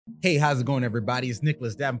Hey, how's it going, everybody? It's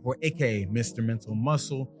Nicholas Davenport, aka Mr. Mental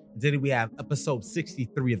Muscle. And today we have episode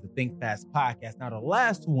 63 of the Think Fast podcast. Now, the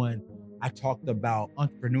last one, I talked about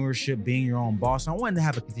entrepreneurship, being your own boss. I wanted to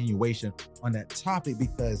have a continuation on that topic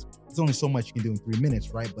because there's only so much you can do in 3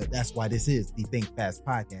 minutes, right? But that's why this is the Think Fast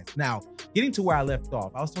podcast. Now, getting to where I left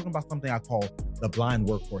off, I was talking about something I call the blind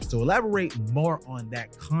workforce. To elaborate more on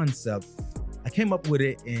that concept, I came up with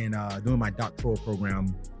it in doing my doctoral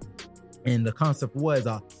program. And the concept was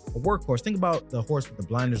a workhorse. Think about the horse with the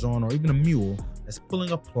blinders on, or even a mule that's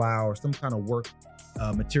pulling a plow or some kind of work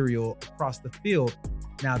material across the field.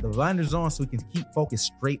 Now, the blinders on so he can keep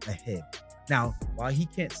focused straight ahead. Now, while he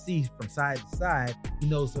can't see from side to side, he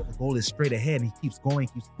knows that the goal is straight ahead, and he keeps going,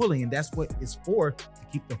 keeps pulling, and that's what it's for, to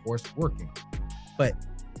keep the horse working. But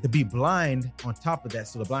to be blind on top of that,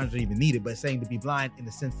 so the blinders don't even need it, but saying to be blind in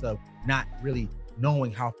the sense of not really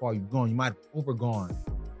knowing how far you're going, you might have overgone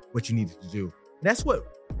what you needed to do. And that's what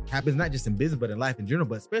happens not just in business, but in life in general,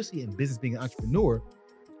 but especially in business, being an entrepreneur.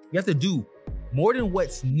 You have to do more than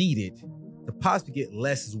what's needed to possibly get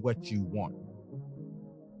less is what you want.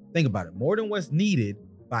 Think about it. More than what's needed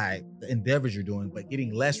by the endeavors you're doing, but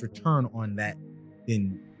getting less return on that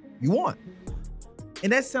than you want.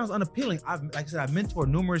 And that sounds unappealing. Like I said, I've mentored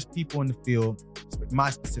numerous people in the field, my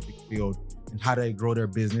specific field, and how they grow their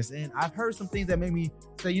business. And I've heard some things that made me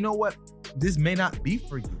say, you know what? This may not be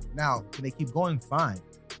for you. Now, can they keep going? Fine.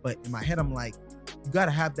 But in my head, I'm like, you got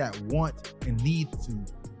to have that want and need to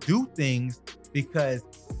do things, because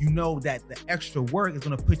you know that the extra work is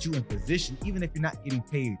going to put you in position, even if you're not getting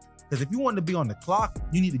paid. Because if you want to be on the clock,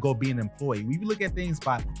 you need to go be an employee. When you look at things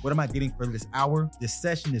by what am I getting for this hour, this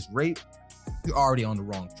session, this rate, you're already on the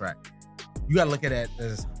wrong track. You got to look at it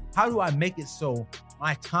as, how do I make it so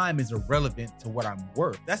my time is irrelevant to what I'm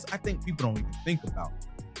worth? That's, I think people don't even think about.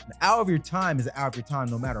 An hour of your time is an hour of your time,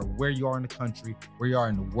 no matter where you are in the country, where you are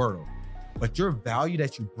in the world. But your value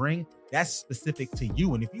that you bring, that's specific to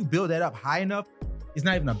you. And if you build that up high enough, it's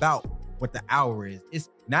not even about what the hour is. It's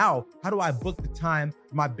now, how do I book the time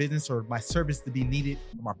for my business or my service to be needed,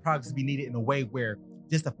 or my products to be needed in a way where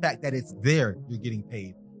just the fact that it's there, you're getting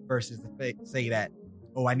paid, versus the fact, say that,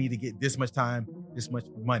 oh, I need to get this much time, this much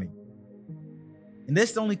money. And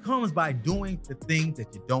this only comes by doing the things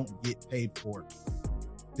that you don't get paid for.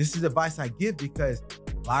 This is advice I give because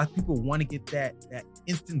a lot of people want to get that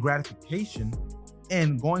instant gratification,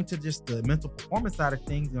 and going to just the mental performance side of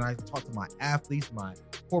things. And I talk to my athletes, my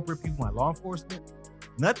corporate people, my law enforcement.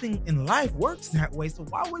 Nothing in life works that way. So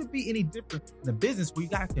why would it be any different in a business where you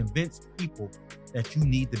got to convince people that you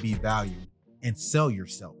need to be valued and sell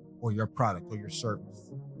yourself or your product or your service?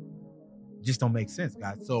 It just don't make sense,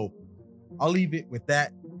 guys. So I'll leave it with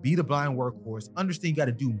that. Be the blind workhorse. Understand you got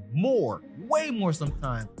to do more, way more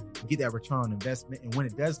sometimes, to get that return on investment. And when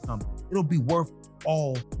it does come, it'll be worth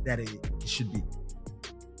all that it should be.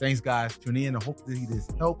 Thanks, guys. Tune in, and hopefully this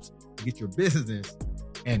helps to get your business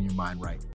and your mind right.